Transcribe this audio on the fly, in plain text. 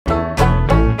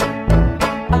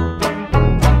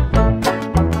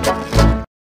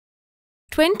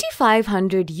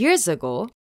2,500 years ago,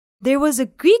 there was a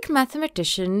Greek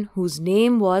mathematician whose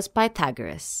name was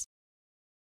Pythagoras.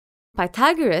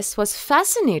 Pythagoras was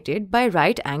fascinated by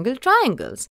right-angled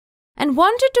triangles and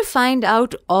wanted to find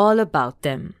out all about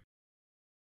them.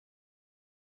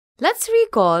 Let's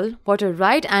recall what a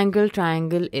right-angled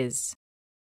triangle is.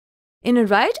 In a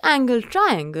right-angled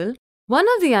triangle, one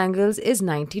of the angles is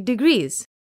 90 degrees.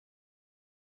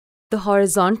 The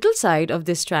horizontal side of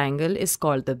this triangle is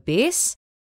called the base,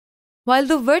 while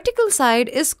the vertical side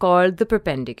is called the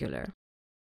perpendicular.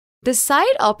 The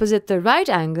side opposite the right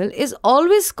angle is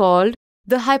always called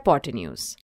the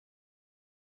hypotenuse.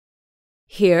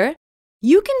 Here,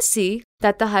 you can see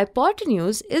that the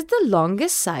hypotenuse is the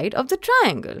longest side of the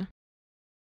triangle.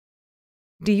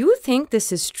 Do you think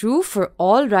this is true for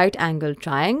all right-angled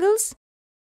triangles?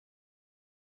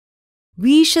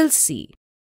 We shall see.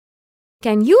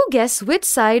 Can you guess which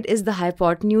side is the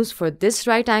hypotenuse for this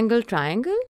right-angled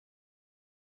triangle?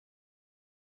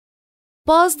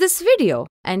 Pause this video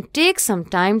and take some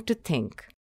time to think.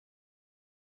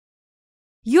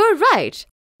 You're right,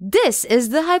 this is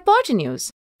the hypotenuse,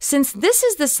 since this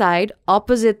is the side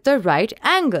opposite the right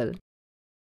angle.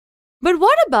 But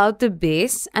what about the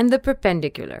base and the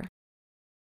perpendicular?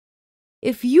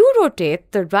 If you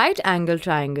rotate the right-angled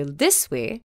triangle this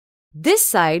way, this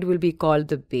side will be called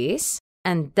the base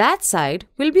and that side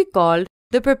will be called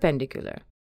the perpendicular.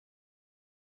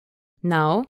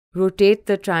 Now, rotate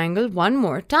the triangle one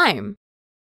more time.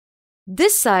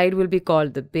 This side will be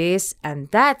called the base and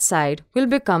that side will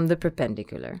become the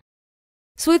perpendicular.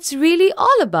 So it's really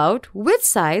all about which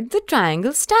side the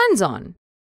triangle stands on.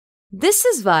 This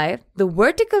is why the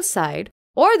vertical side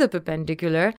or the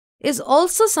perpendicular is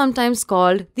also sometimes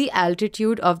called the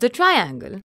altitude of the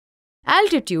triangle.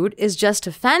 Altitude is just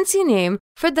a fancy name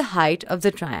for the height of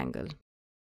the triangle.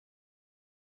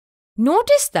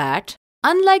 Notice that,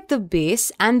 unlike the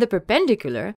base and the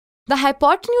perpendicular, the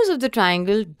hypotenuse of the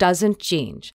triangle doesn't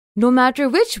change, no matter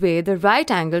which way the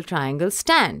right-angled triangle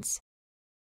stands.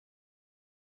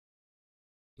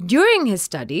 During his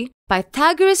study,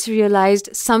 Pythagoras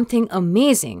realized something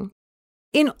amazing.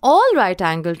 In all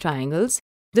right-angled triangles,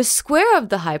 the square of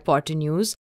the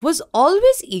hypotenuse was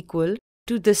always equal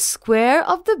to the square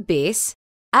of the base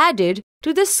added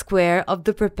to the square of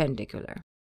the perpendicular.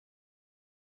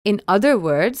 In other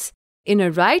words, in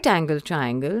a right-angled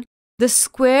triangle, the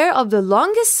square of the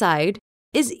longest side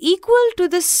is equal to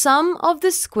the sum of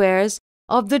the squares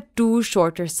of the two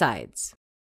shorter sides.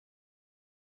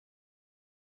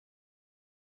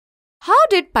 How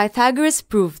did Pythagoras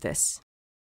prove this?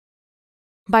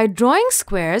 By drawing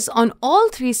squares on all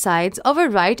three sides of a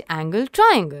right-angled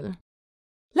triangle.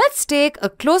 Let's take a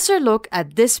closer look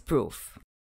at this proof.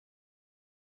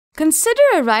 Consider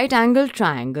a right-angled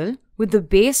triangle with a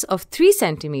base of 3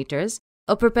 cm,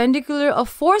 a perpendicular of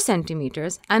 4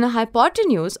 cm, and a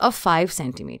hypotenuse of 5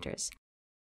 cm.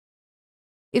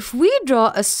 If we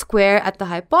draw a square at the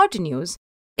hypotenuse,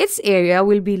 its area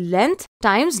will be length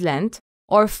times length,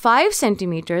 or 5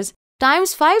 cm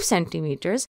times 5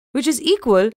 cm, which is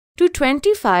equal to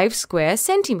 25 square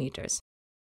centimeters.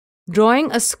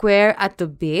 Drawing a square at the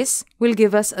base will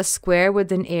give us a square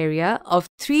with an area of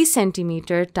 3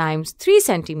 cm times 3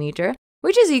 cm,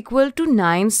 which is equal to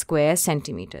 9 square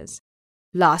centimeters.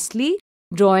 Lastly,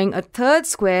 drawing a third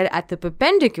square at the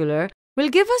perpendicular will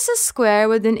give us a square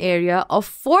with an area of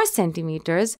 4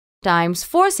 cm times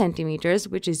 4 cm,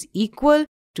 which is equal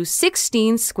to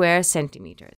 16 square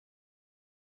centimeters.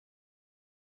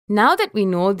 Now that we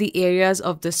know the areas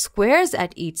of the squares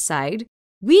at each side,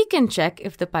 we can check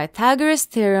if the Pythagoras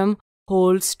theorem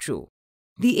holds true.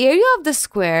 The area of the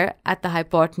square at the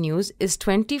hypotenuse is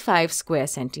 25 square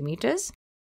centimeters.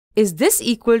 Is this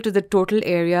equal to the total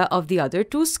area of the other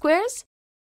two squares?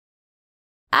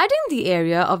 Adding the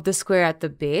area of the square at the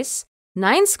base,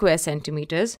 9 square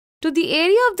centimeters, to the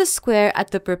area of the square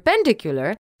at the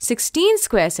perpendicular, 16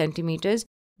 square centimeters,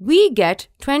 we get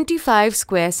 25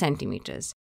 square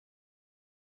centimeters.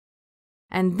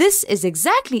 And this is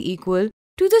exactly equal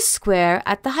to the square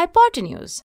at the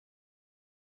hypotenuse.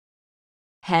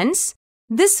 Hence,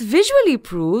 this visually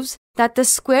proves that the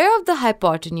square of the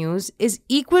hypotenuse is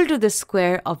equal to the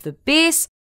square of the base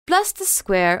plus the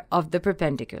square of the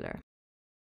perpendicular.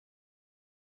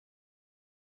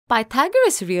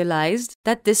 Pythagoras realized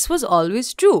that this was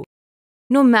always true,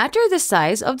 no matter the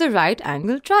size of the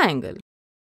right-angled triangle.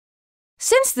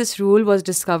 Since this rule was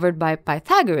discovered by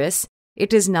Pythagoras,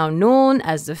 it is now known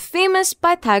as the famous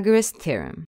Pythagoras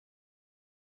theorem.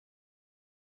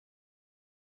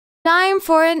 Time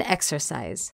for an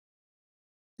exercise.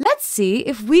 Let's see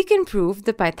if we can prove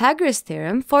the Pythagoras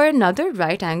theorem for another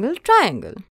right-angled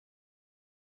triangle.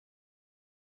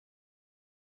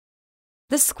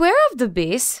 The square of the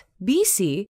base,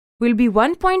 BC, will be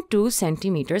 1.2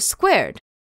 centimeters squared,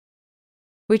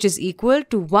 which is equal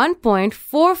to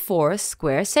 1.44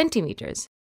 square centimeters.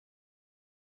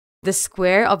 The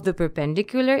square of the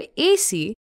perpendicular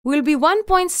AC will be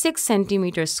 1.6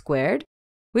 centimeters squared,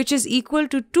 which is equal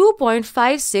to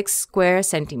 2.56 square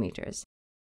centimeters.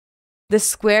 The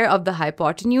square of the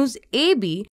hypotenuse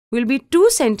AB will be 2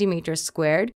 centimeters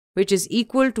squared, which is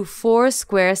equal to 4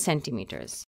 square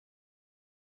centimeters.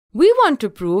 We want to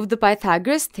prove the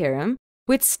Pythagoras theorem,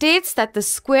 which states that the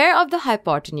square of the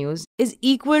hypotenuse is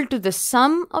equal to the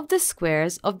sum of the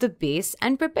squares of the base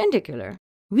and perpendicular.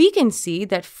 We can see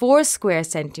that 4 square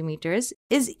centimeters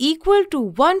is equal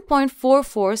to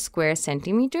 1.44 square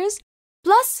centimeters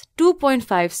plus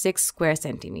 2.56 square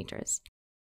centimeters.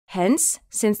 Hence,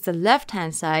 since the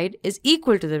left-hand side is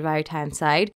equal to the right-hand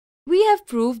side, we have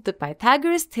proved the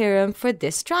Pythagoras theorem for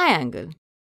this triangle.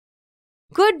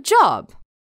 Good job!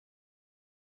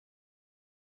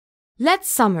 Let's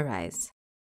summarize.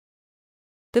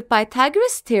 The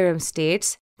Pythagoras theorem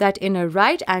states that in a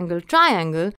right-angled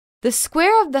triangle, the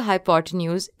square of the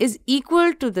hypotenuse is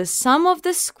equal to the sum of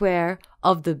the square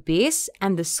of the base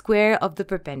and the square of the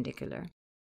perpendicular.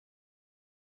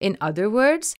 In other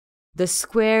words, the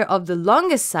square of the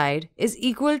longest side is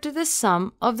equal to the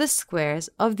sum of the squares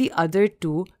of the other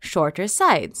two shorter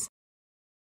sides.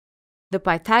 The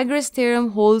Pythagoras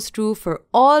theorem holds true for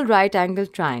all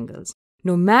right-angled triangles,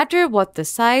 no matter what the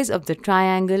size of the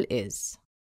triangle is.